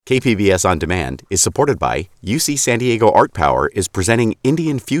KPBS On Demand is supported by UC San Diego Art Power is presenting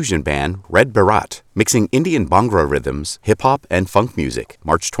Indian fusion band Red Bharat, mixing Indian Bhangra rhythms, hip-hop, and funk music,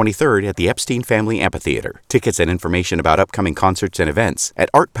 March 23rd at the Epstein Family Amphitheater. Tickets and information about upcoming concerts and events at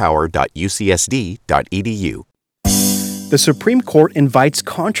artpower.ucsd.edu. The Supreme Court invites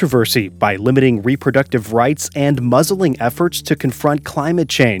controversy by limiting reproductive rights and muzzling efforts to confront climate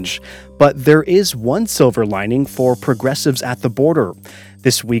change. But there is one silver lining for progressives at the border.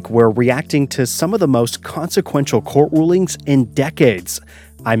 This week, we're reacting to some of the most consequential court rulings in decades.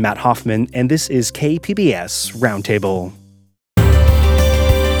 I'm Matt Hoffman, and this is KPBS Roundtable.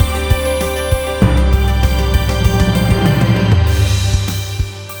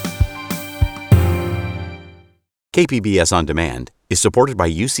 KPBS On Demand is supported by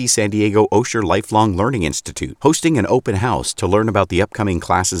UC San Diego Osher Lifelong Learning Institute, hosting an open house to learn about the upcoming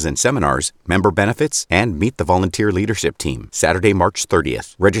classes and seminars, member benefits, and meet the volunteer leadership team. Saturday, March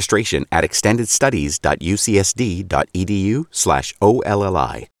 30th. Registration at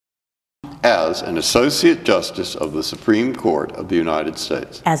extendedstudies.ucsd.edu/OLLI. As an Associate Justice of the Supreme Court of the United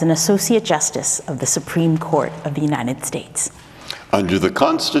States. As an Associate Justice of the Supreme Court of the United States. Under the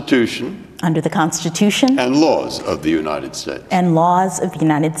Constitution. Under the Constitution. And laws of the United States. And laws of the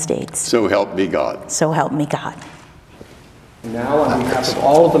United States. So help me God. So help me God. Now, on behalf of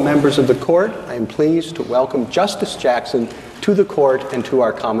all of the members of the court, I am pleased to welcome Justice Jackson to the court and to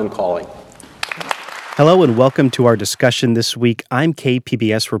our common calling. Hello and welcome to our discussion this week. I'm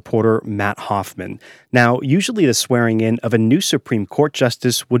KPBS reporter Matt Hoffman. Now, usually the swearing in of a new Supreme Court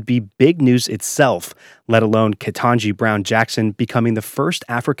justice would be big news itself, let alone Ketanji Brown Jackson becoming the first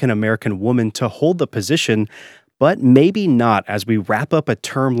African-American woman to hold the position, but maybe not as we wrap up a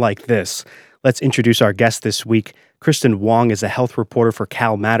term like this. Let's introduce our guest this week. Kristen Wong is a health reporter for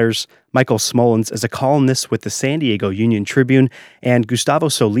Cal Matters. Michael Smullins is a columnist with the San Diego Union Tribune. And Gustavo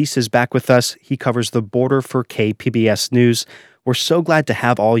Solis is back with us. He covers the border for KPBS News. We're so glad to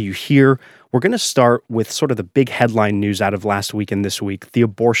have all you here. We're going to start with sort of the big headline news out of last week and this week, the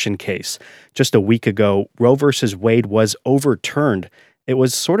abortion case. Just a week ago, Roe v. Wade was overturned. It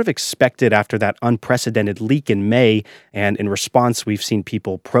was sort of expected after that unprecedented leak in May, and in response, we've seen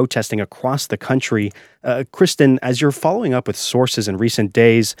people protesting across the country. Kristen, as you're following up with sources in recent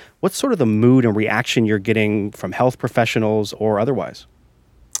days, what's sort of the mood and reaction you're getting from health professionals or otherwise?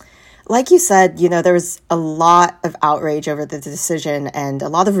 Like you said, there was a lot of outrage over the decision and a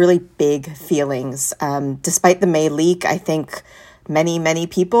lot of really big feelings. Despite the May leak, I think many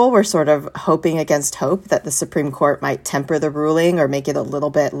people were sort of hoping against hope that the Supreme Court might temper the ruling or make it a little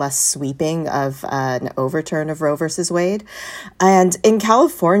bit less sweeping of an overturn of Roe versus Wade. And in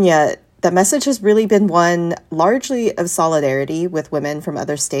California, the message has really been one largely of solidarity with women from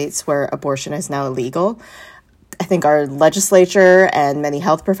other states where abortion is now illegal. I think our legislature and many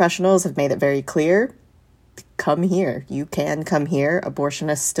health professionals have made it very clear. Come here. You can come here. Abortion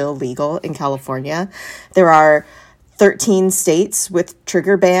is still legal in California. There are 13 states with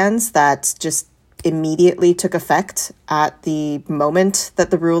trigger bans that just immediately took effect at the moment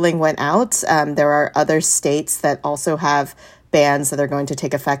that the ruling went out. There are other states that also have bans that are going to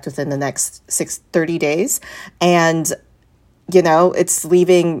take effect within the next 30 days. And it's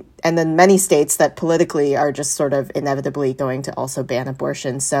leaving, and then many states that politically are just sort of inevitably going to also ban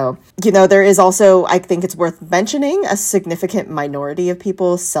abortion. So, there is also, I think it's worth mentioning, a significant minority of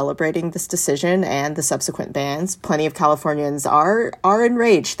people celebrating this decision and the subsequent bans. Plenty of Californians are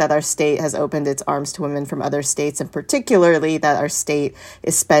enraged that our state has opened its arms to women from other states, and particularly that our state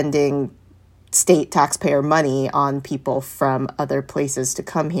is spending state taxpayer money on people from other places to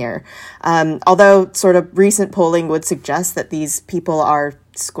come here. Although sort of recent polling would suggest that these people are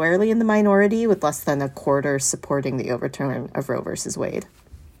squarely in the minority, with less than a quarter supporting the overturn of Roe versus Wade.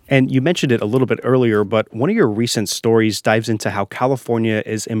 And you mentioned it a little bit earlier, but one of your recent stories dives into how California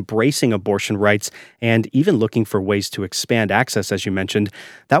is embracing abortion rights and even looking for ways to expand access, as you mentioned.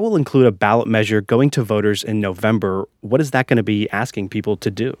 That will include a ballot measure going to voters in November. What is that going to be asking people to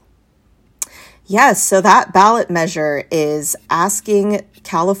do? Yes, so that ballot measure is asking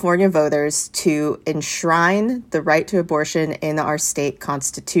California voters to enshrine the right to abortion in our state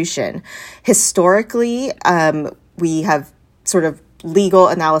constitution. Historically, we have sort of legal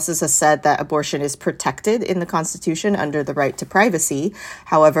analysis has said that abortion is protected in the Constitution under the right to privacy.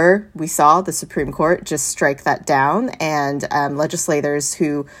 However, we saw the Supreme Court just strike that down, and legislators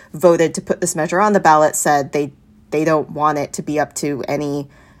who voted to put this measure on the ballot said they don't want it to be up to any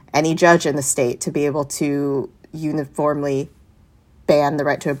judge in the state to be able to uniformly ban the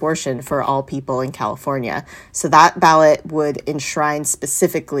right to abortion for all people in California. So that ballot would enshrine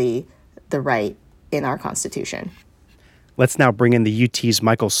specifically the right in our Constitution. Let's now bring in the UT's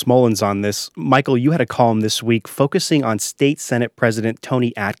Michael Smolens on this. Michael, you had a column this week focusing on State Senate President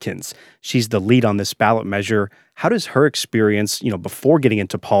Toni Atkins. She's the lead on this ballot measure. How does her experience, before getting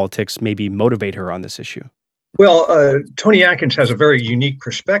into politics, maybe motivate her on this issue? Well, Toni Atkins has a very unique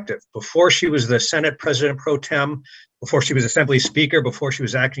perspective. Before she was the Senate President pro tem, before she was Assembly Speaker, before she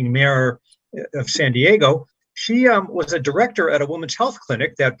was acting mayor of San Diego, she was a director at a women's health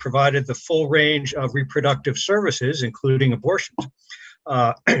clinic that provided the full range of reproductive services, including abortions.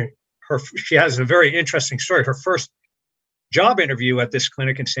 She has a very interesting story. Her first job interview at this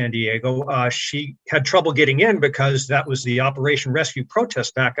clinic in San Diego, she had trouble getting in because that was the Operation Rescue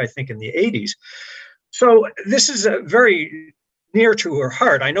protest back, I think, in the 80s. So this is very near to her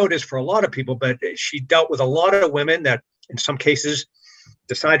heart. I know it is for a lot of people, but she dealt with a lot of women that in some cases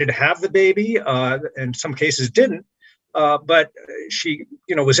decided to have the baby, in some cases didn't. But she,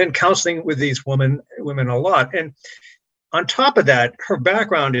 was in counseling with these women a lot. And on top of that, her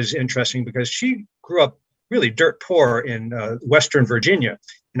background is interesting because she grew up really dirt poor in Western Virginia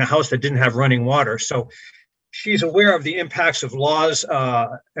in a house that didn't have running water. So she's aware of the impacts of laws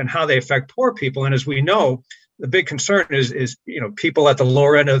and how they affect poor people. And as we know, the big concern is people at the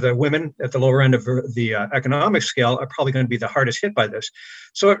lower end of the women at the lower end of the economic scale are probably going to be the hardest hit by this.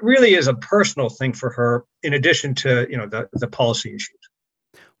 So it really is a personal thing for her, in addition to the policy issues.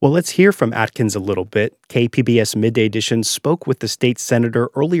 Well, let's hear from Atkins a little bit. KPBS Midday Edition spoke with the state senator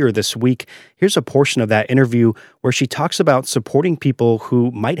earlier this week. Here's a portion of that interview where she talks about supporting people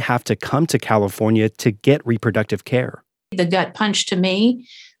who might have to come to California to get reproductive care. The gut punch to me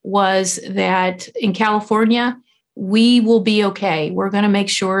was that in California, we will be okay. We're going to make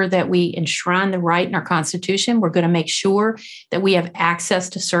sure that we enshrine the right in our Constitution. We're going to make sure that we have access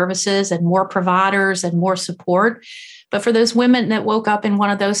to services and more providers and more support. But for those women that woke up in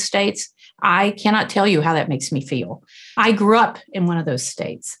one of those states, I cannot tell you how that makes me feel. I grew up in one of those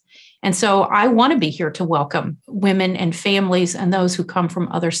states. And so I want to be here to welcome women and families and those who come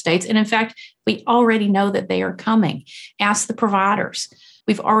from other states. And in fact, we already know that they are coming. Ask the providers.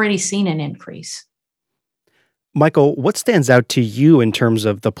 We've already seen an increase. Michael, what stands out to you in terms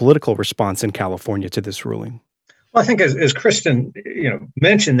of the political response in California to this ruling? Well, I think as Kristen,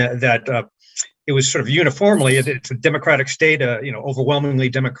 mentioned that it was sort of uniformly, it's a Democratic state, overwhelmingly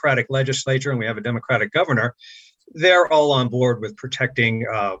Democratic legislature, and we have a Democratic governor. They're all on board with protecting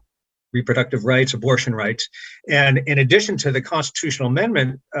reproductive rights, abortion rights. And in addition to the constitutional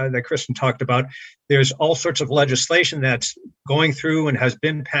amendment that Kristen talked about, there's all sorts of legislation that's going through and has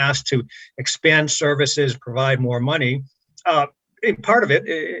been passed to expand services, provide more money. Part of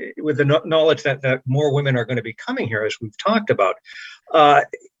it with the knowledge that more women are going to be coming here, as we've talked about.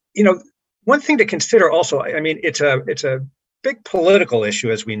 One thing to consider also, it's a big political issue,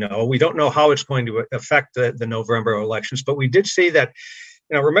 as we know. We don't know how it's going to affect the November elections, but we did see that,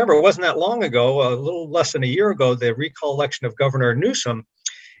 remember, it wasn't that long ago, a little less than a year ago, the recall election of Governor Newsom.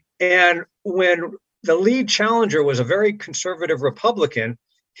 And when the lead challenger was a very conservative Republican,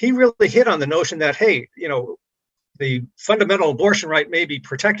 he really hit on the notion that, hey, the fundamental abortion right may be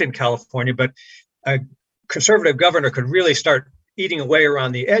protected in California, but a conservative governor could really start eating away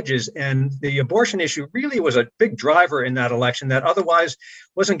around the edges. And the abortion issue really was a big driver in that election that otherwise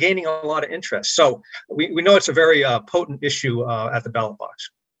wasn't gaining a lot of interest. So we know it's a very potent issue at the ballot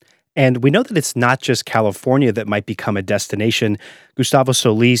box. And we know that it's not just California that might become a destination. Gustavo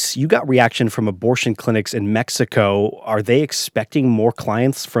Solis, you got reaction from abortion clinics in Mexico. Are they expecting more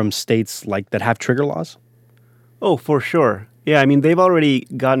clients from states like that have trigger laws? Oh, for sure. Yeah, they've already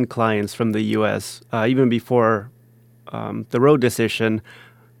gotten clients from the U.S. Even before the Roe decision.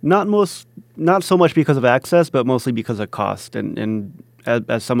 Not so much because of access, but mostly because of cost. And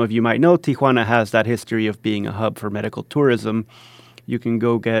as some of you might know, Tijuana has that history of being a hub for medical tourism. You can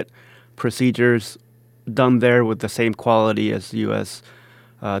go get procedures done there with the same quality as U.S.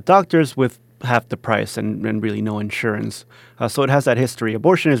 Doctors with half the price and really no insurance. So it has that history.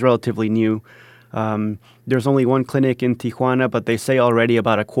 Abortion is relatively new. There's only one clinic in Tijuana, but they say already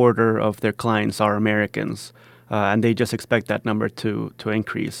about a quarter of their clients are Americans. And they just expect that number to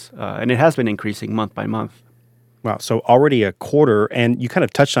increase. And it has been increasing month by month. Wow, so already a quarter, and you kind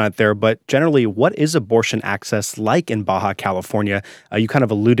of touched on it there, but generally, what is abortion access like in Baja California? You kind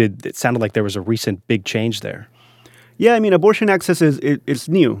of alluded, it sounded like there was a recent big change there. Yeah, abortion access is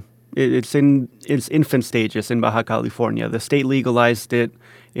new. It's in its infant stages in Baja California. The state legalized it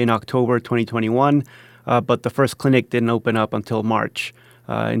in October 2021, but the first clinic didn't open up until March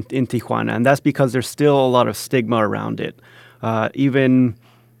in Tijuana, and that's because there's still a lot of stigma around it. Even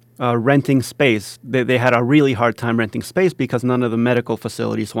renting space. They had a really hard time renting space because none of the medical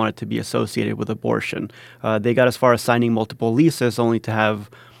facilities wanted to be associated with abortion. They got as far as signing multiple leases only to have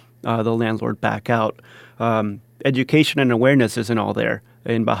the landlord back out. Education and awareness isn't all there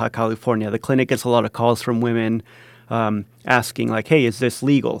in Baja California. The clinic gets a lot of calls from women asking, like, hey, is this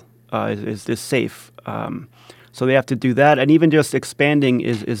legal? Is this safe? So they have to do that. And even just expanding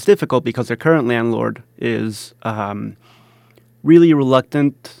is difficult because their current landlord is really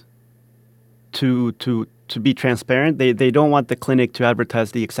reluctant to be transparent. They don't want the clinic to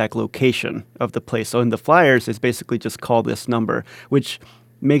advertise the exact location of the place. So in the flyers, it's basically just call this number, which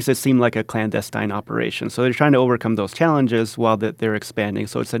makes it seem like a clandestine operation. So they're trying to overcome those challenges while they're expanding.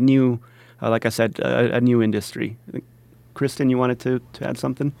 So it's a new, like I said, a new industry. Kristen, you wanted to add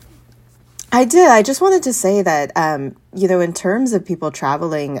something? I did. I just wanted to say that, in terms of people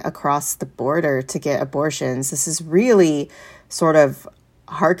traveling across the border to get abortions, this is really sort of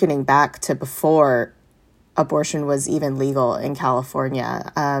hearkening back to before abortion was even legal in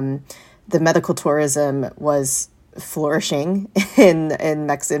California. The medical tourism was flourishing in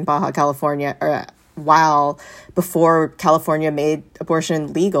Baja California, while before California made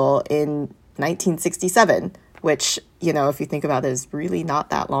abortion legal in 1967, which, if you think about it, is really not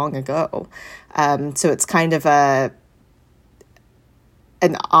that long ago. So it's kind of an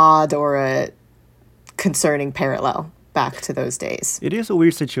odd or a concerning parallel back to those days. It is a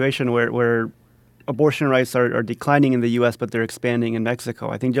weird situation where abortion rights are declining in the U.S., but they're expanding in Mexico.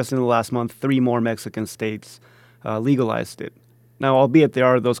 I think just in the last month, 3 more Mexican states legalized it. Now, albeit there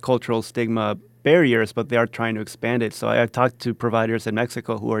are those cultural stigma barriers, but they are trying to expand it. So I've talked to providers in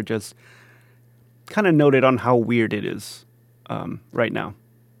Mexico who are just kind of noted on how weird it is right now.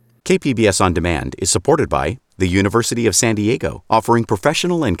 KPBS On Demand is supported by the University of San Diego, offering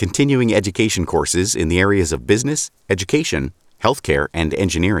professional and continuing education courses in the areas of business, education, healthcare, and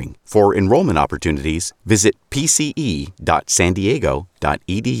engineering. For enrollment opportunities, visit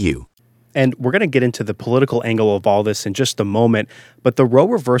pce.sandiego.edu. And we're going to get into the political angle of all this in just a moment, but the Roe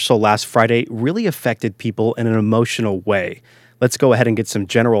reversal last Friday really affected people in an emotional way. Let's go ahead and get some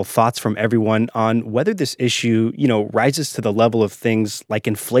general thoughts from everyone on whether this issue, rises to the level of things like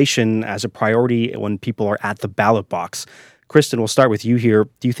inflation as a priority when people are at the ballot box. Kristen, we'll start with you here.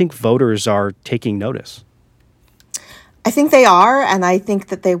 Do you think voters are taking notice? I think they are, and I think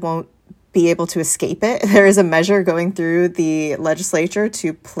that they won't be able to escape it. There is a measure going through the legislature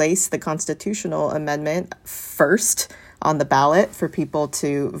to place the constitutional amendment first on the ballot for people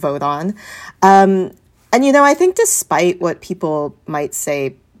to vote on. And, I think despite what people might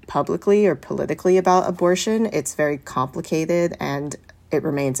say publicly or politically about abortion, it's very complicated and it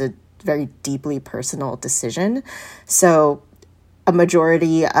remains a very deeply personal decision. So a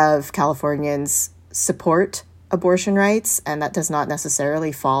majority of Californians support abortion rights, and that does not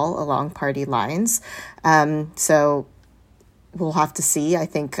necessarily fall along party lines. So we'll have to see. I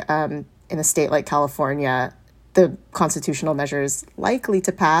think in a state like California, the constitutional measure is likely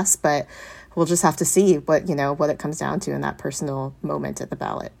to pass, but we'll just have to see what it comes down to in that personal moment at the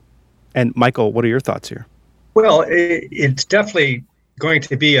ballot. And Michael, what are your thoughts here? Well, it's definitely going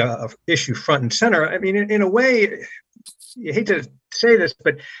to be a issue front and center. I mean, in a way, you hate to say this,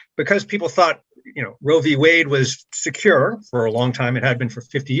 but because people thought, Roe v. Wade was secure for a long time, it had been for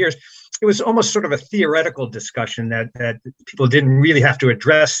 50 years, it was almost sort of a theoretical discussion that people didn't really have to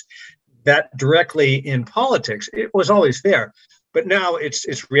address that directly in politics. It was always there. But now it's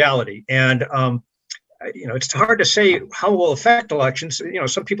reality. And, it's hard to say how it will affect elections.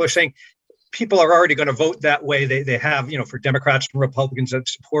 Some people are saying people are already going to vote that way. They have, for Democrats and Republicans that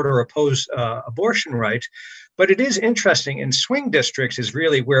support or oppose abortion rights. But it is interesting. In swing districts is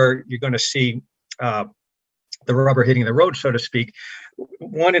really where you're going to see the rubber hitting the road, so to speak.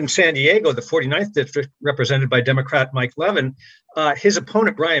 One in San Diego, the 49th district, represented by Democrat Mike Levin, his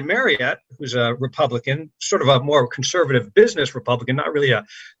opponent, Brian Marriott, who's a Republican, sort of a more conservative business Republican, not really a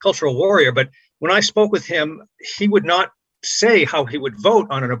cultural warrior. But when I spoke with him, he would not say how he would vote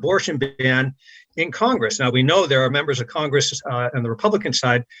on an abortion ban in Congress. Now, we know there are members of Congress on the Republican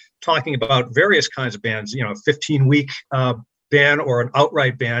side talking about various kinds of bans, a 15-week ban or an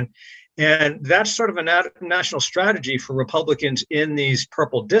outright ban. And that's sort of a national strategy for Republicans in these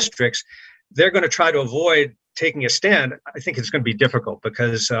purple districts. They're going to try to avoid taking a stand. I think it's going to be difficult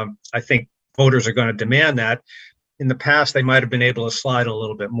because I think voters are going to demand that. In the past, they might have been able to slide a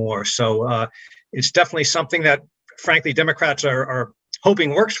little bit more. So it's definitely something that, frankly, Democrats are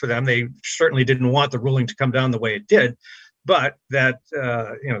hoping works for them. They certainly didn't want the ruling to come down the way it did. But that,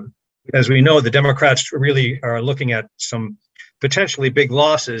 as we know, the Democrats really are looking at some potentially big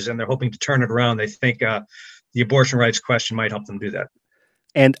losses, and they're hoping to turn it around. They think the abortion rights question might help them do that.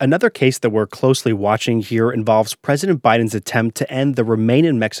 And another case that we're closely watching here involves President Biden's attempt to end the Remain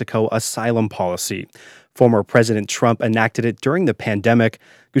in Mexico asylum policy. Former President Trump enacted it during the pandemic.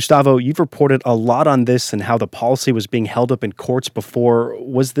 Gustavo, you've reported a lot on this and how the policy was being held up in courts before.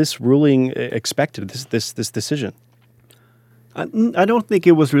 Was this ruling expected, this decision? I don't think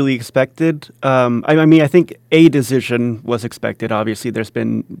it was really expected. I think a decision was expected. Obviously, there's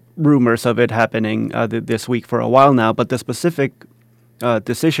been rumors of it happening this week for a while now, but the specific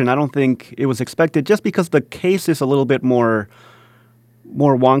decision, I don't think it was expected just because the case is a little bit more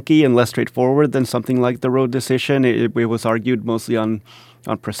wonky and less straightforward than something like the Roe decision. It was argued mostly on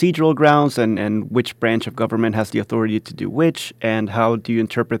procedural grounds and which branch of government has the authority to do which, and how do you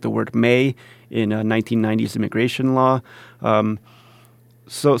interpret the word may in a 1990s immigration law.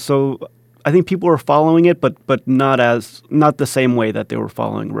 So I think people were following it, but not the same way that they were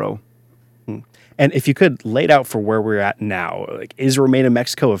following Roe. And if you could lay it out for where we're at now, like, is Remain in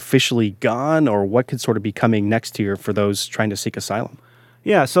Mexico officially gone, or what could sort of be coming next year for those trying to seek asylum?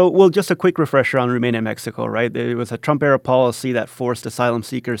 Yeah, so, just a quick refresher on Remain in Mexico, right? It was a Trump-era policy that forced asylum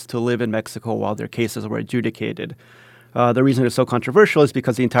seekers to live in Mexico while their cases were adjudicated. The reason it's so controversial is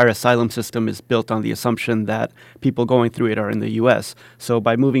because the entire asylum system is built on the assumption that people going through it are in the U.S. So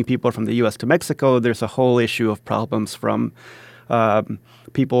by moving people from the U.S. to Mexico, there's a whole issue of problems from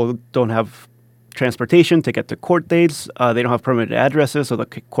people don't have transportation to get to court dates. They don't have permanent addresses, so the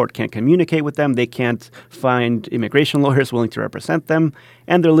court can't communicate with them. They can't find immigration lawyers willing to represent them.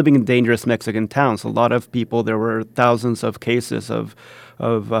 And they're living in dangerous Mexican towns. A lot of people, there were thousands of cases of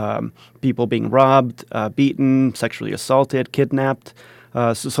people being robbed, beaten, sexually assaulted, kidnapped.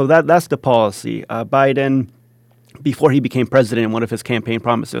 So that's the policy. Biden, before he became president, one of his campaign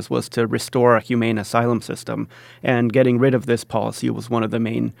promises was to restore a humane asylum system. And getting rid of this policy was one of the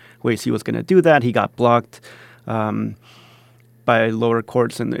main ways he was going to do that. He got blocked by lower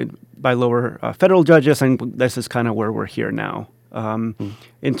courts and by lower federal judges, and this is kind of where we're here now.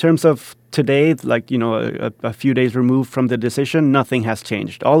 In terms of today, a few days removed from the decision, nothing has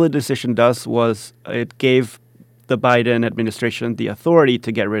changed. All the decision does was it gave the Biden administration the authority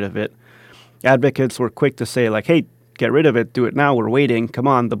to get rid of it. Advocates were quick to say, hey, get rid of it, do it now, we're waiting, come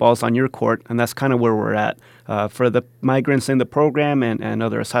on, the ball's on your court, and that's kind of where we're at. For the migrants in the program and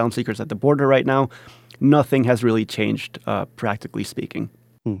other asylum seekers at the border right now, nothing has really changed, practically speaking.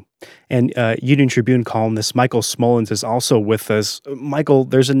 And Union Tribune columnist Michael Smolens is also with us. Michael,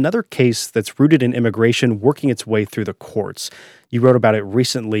 there's another case that's rooted in immigration working its way through the courts. You wrote about it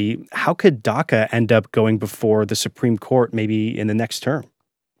recently. How could DACA end up going before the Supreme Court maybe in the next term?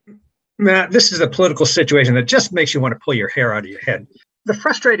 Matt, this is a political situation that just makes you want to pull your hair out of your head. The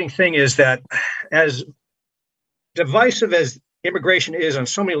frustrating thing is that as divisive as immigration is on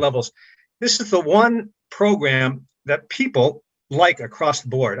so many levels, this is the one program that people like across the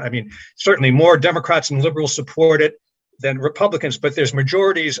board. I mean, certainly more Democrats and liberals support it than Republicans, but there's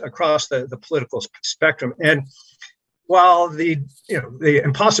majorities across the political spectrum. And while the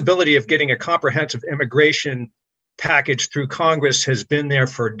impossibility of getting a comprehensive immigration package through Congress has been there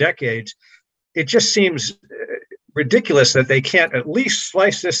for decades, it just seems ridiculous that they can't at least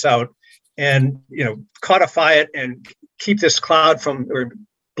slice this out and codify it and keep this cloud or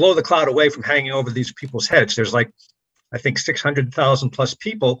blow the cloud away from hanging over these people's heads. There's I think 600,000 plus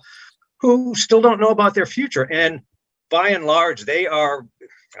people who still don't know about their future, and by and large they are,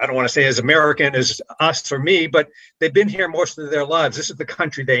 I don't want to say as American as us or me, but they've been here most of their lives. This is the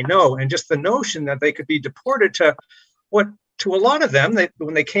country they know. And just the notion that they could be deported to what, to a lot of them,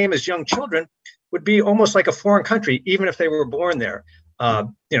 when they came as young children, would be almost like a foreign country, even if they were born there.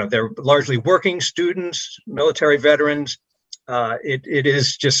 They're largely working students, military veterans. It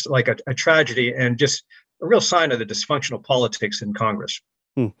is just like a tragedy and just a real sign of the dysfunctional politics in Congress.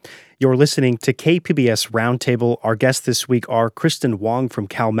 You're listening to KPBS Roundtable. Our guests this week are Kristen Wong from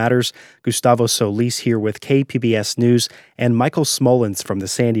Cal Matters, Gustavo Solis here with KPBS News, and Michael Smolens from the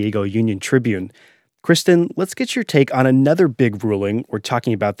San Diego Union Tribune. Kristen, let's get your take on another big ruling. We're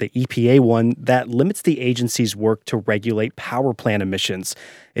talking about the EPA one that limits the agency's work to regulate power plant emissions.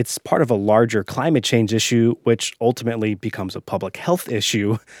 It's part of a larger climate change issue, which ultimately becomes a public health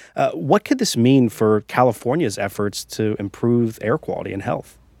issue. What could this mean for California's efforts to improve air quality and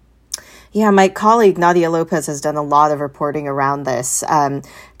health? Yeah, my colleague Nadia Lopez has done a lot of reporting around this.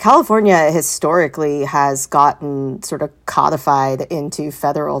 California historically has gotten sort of codified into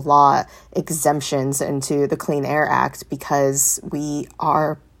federal law exemptions into the Clean Air Act because we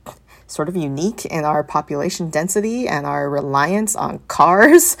are sort of unique in our population density and our reliance on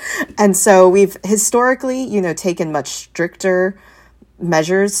cars. And so we've historically, taken much stricter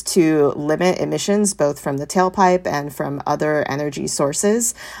measures to limit emissions, both from the tailpipe and from other energy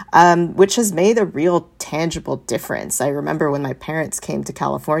sources, which has made a real tangible difference. I remember when my parents came to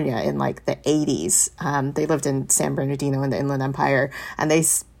California in like the 80s, they lived in San Bernardino in the Inland Empire, and they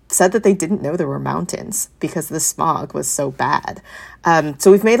said that they didn't know there were mountains because the smog was so bad.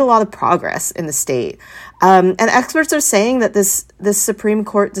 So we've made a lot of progress in the state. And experts are saying that this Supreme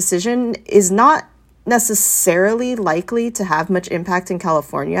Court decision is not necessarily likely to have much impact in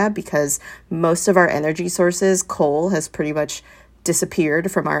California because most of our energy sources, coal, has pretty much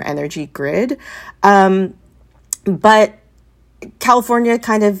disappeared from our energy grid. But California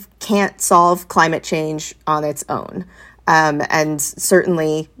kind of can't solve climate change on its own. And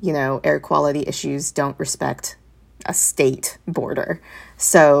certainly, air quality issues don't respect a state border.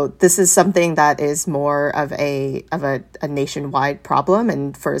 So this is something that is more of a nationwide problem.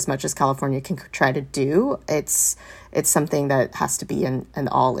 And for as much as California can try to do, it's something that has to be an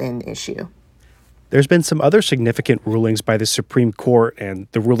all-in issue. There's been some other significant rulings by the Supreme Court, and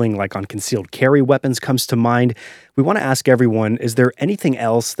the ruling like on concealed carry weapons comes to mind. We want to ask everyone, is there anything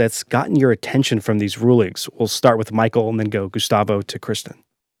else that's gotten your attention from these rulings? We'll start with Michael and then go Gustavo to Kristen.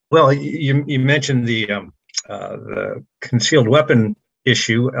 Well, you mentioned the concealed weapon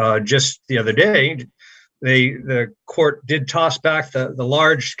issue. Just the other day, the court did toss back the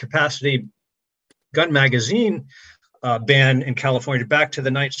large capacity gun magazine ban in California back to the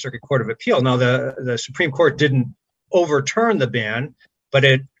Ninth Circuit Court of Appeal. Now, the Supreme Court didn't overturn the ban, but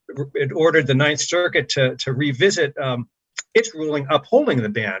it ordered the Ninth Circuit to revisit its ruling upholding the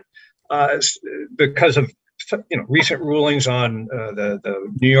ban because of recent rulings on the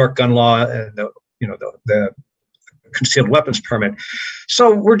New York gun law and the concealed weapons permit.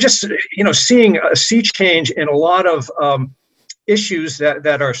 So we're just seeing a sea change in a lot of issues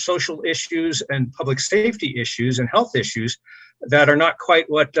that are social issues and public safety issues and health issues that are not quite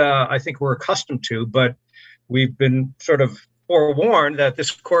what I think we're accustomed to. But we've been sort of forewarned that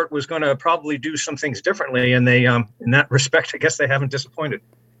this court was going to probably do some things differently, and they, in that respect, I guess they haven't disappointed.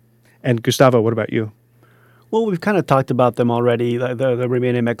 And Gustavo, what about you? Well, we've kind of talked about them already, the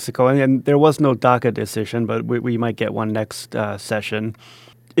remain in Mexico, and there was no DACA decision, but we might get one next session.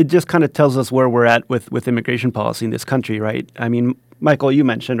 It just kind of tells us where we're at with immigration policy in this country, right? I mean, Michael, you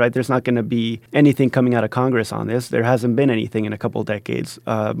mentioned, right, there's not going to be anything coming out of Congress on this. There hasn't been anything in a couple decades.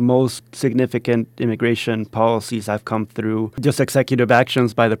 Most significant immigration policies have come through just executive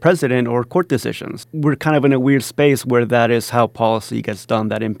actions by the president or court decisions. We're kind of in a weird space where that is how policy gets done.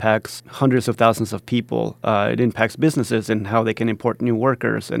 That impacts hundreds of thousands of people. It impacts businesses and how they can import new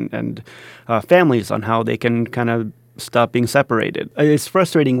workers and families on how they can kind of stop being separated. It's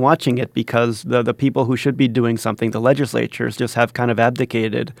frustrating watching it because the people who should be doing something, the legislatures, just have kind of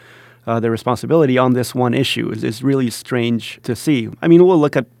abdicated their responsibility on this one issue. It's really strange to see. I mean, we'll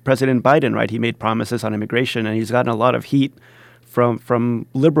look at President Biden, right? He made promises on immigration, and he's gotten a lot of heat from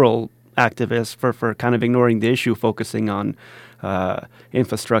liberal activists for kind of ignoring the issue, focusing on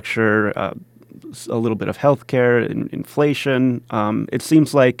infrastructure, a little bit of healthcare, inflation. It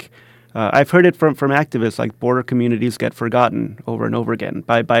seems like I've heard it from activists, like border communities get forgotten over and over again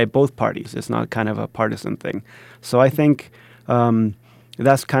by both parties. It's not kind of a partisan thing. So I think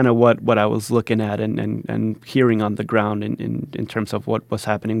that's kind of what I was looking at and hearing on the ground in terms of what was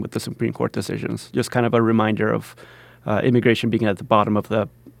happening with the Supreme Court decisions. Just kind of a reminder of immigration being at the bottom of the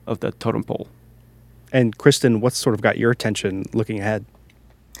totem pole. And Kristen, what's sort of got your attention looking ahead?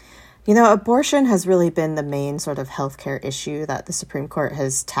 Abortion has really been the main sort of healthcare issue that the Supreme Court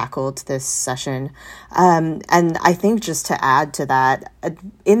has tackled this session. And I think just to add to that,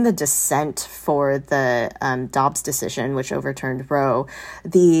 in the dissent for the Dobbs decision, which overturned Roe,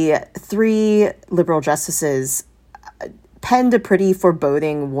 the 3 liberal justices penned a pretty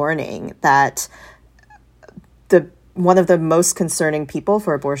foreboding warning that one of the most concerning people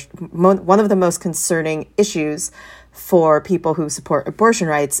for abortion, one of the most concerning issues for people who support abortion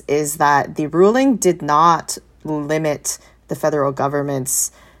rights is that the ruling did not limit the federal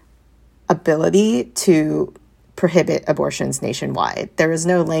government's ability to prohibit abortions nationwide. There is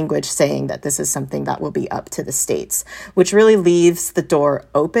no language saying that this is something that will be up to the states, which really leaves the door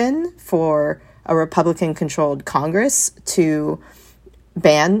open for a Republican-controlled Congress to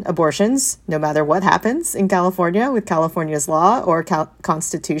ban abortions, no matter what happens in California with California's law or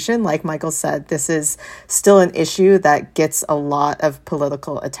constitution. Like Michael said, this is still an issue that gets a lot of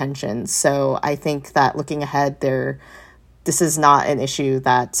political attention. So I think that looking ahead, this is not an issue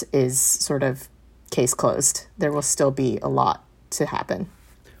that is sort of case closed. There will still be a lot to happen.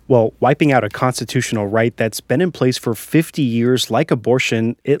 Well, wiping out a constitutional right that's been in place for 50 years, like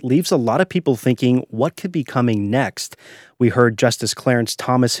abortion, it leaves a lot of people thinking, what could be coming next? We heard Justice Clarence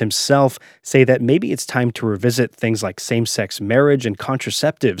Thomas himself say that maybe it's time to revisit things like same-sex marriage and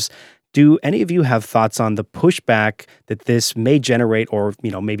contraceptives. Do any of you have thoughts on the pushback that this may generate, or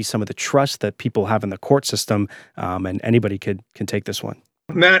maybe some of the trust that people have in the court system? And anybody can take this one.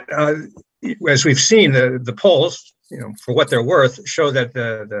 Matt, as we've seen, the polls, for what they're worth, show that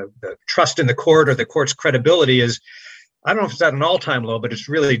the trust in the court or the court's credibility is, I don't know if it's at an all-time low, but it's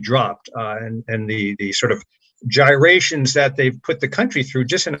really dropped. And the sort of gyrations that they've put the country through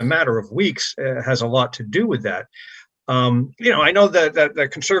just in a matter of weeks has a lot to do with that. I know that the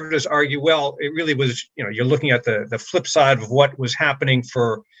conservatives argue, well, it really was, you're looking at the flip side of what was happening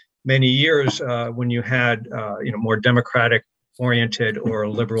for many years when you had, more Democratic-oriented or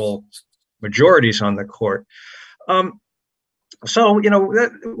liberal majorities on the court. We're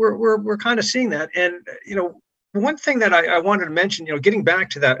kind of seeing that. And, one thing that I wanted to mention, getting back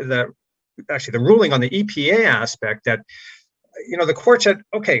to the ruling on the EPA aspect, that, the court said,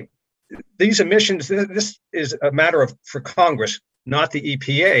 okay, these emissions, this is a matter for Congress, not the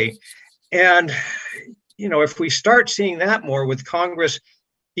EPA. And, if we start seeing that more with Congress,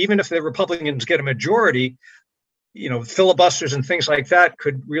 even if the Republicans get a majority, filibusters and things like that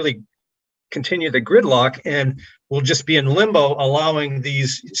could really continue the gridlock, and we'll just be in limbo, allowing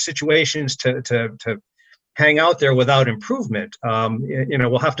these situations to hang out there without improvement.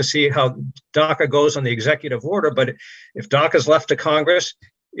 We'll have to see how DACA goes on the executive order, but if DACA is left to Congress,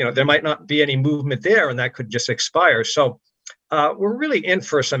 there might not be any movement there, and that could just expire. So we're really in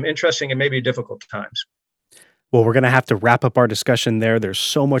for some interesting and maybe difficult times. Well, we're going to have to wrap up our discussion there. There's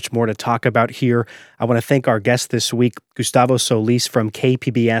so much more to talk about here. I want to thank our guests this week, Gustavo Solis from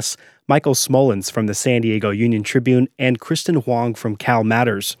KPBS, Michael Smolens from the San Diego Union-Tribune, and Kristen Huang from Cal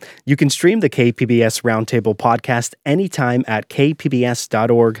Matters. You can stream the KPBS Roundtable podcast anytime at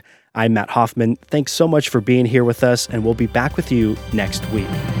kpbs.org. I'm Matt Hoffman. Thanks so much for being here with us, and we'll be back with you next week.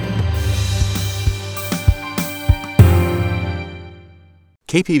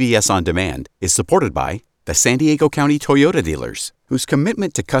 KPBS On Demand is supported by the San Diego County Toyota dealers, whose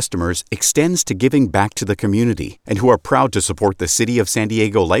commitment to customers extends to giving back to the community and who are proud to support the City of San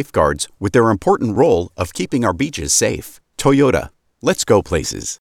Diego lifeguards with their important role of keeping our beaches safe. Toyota, let's go places.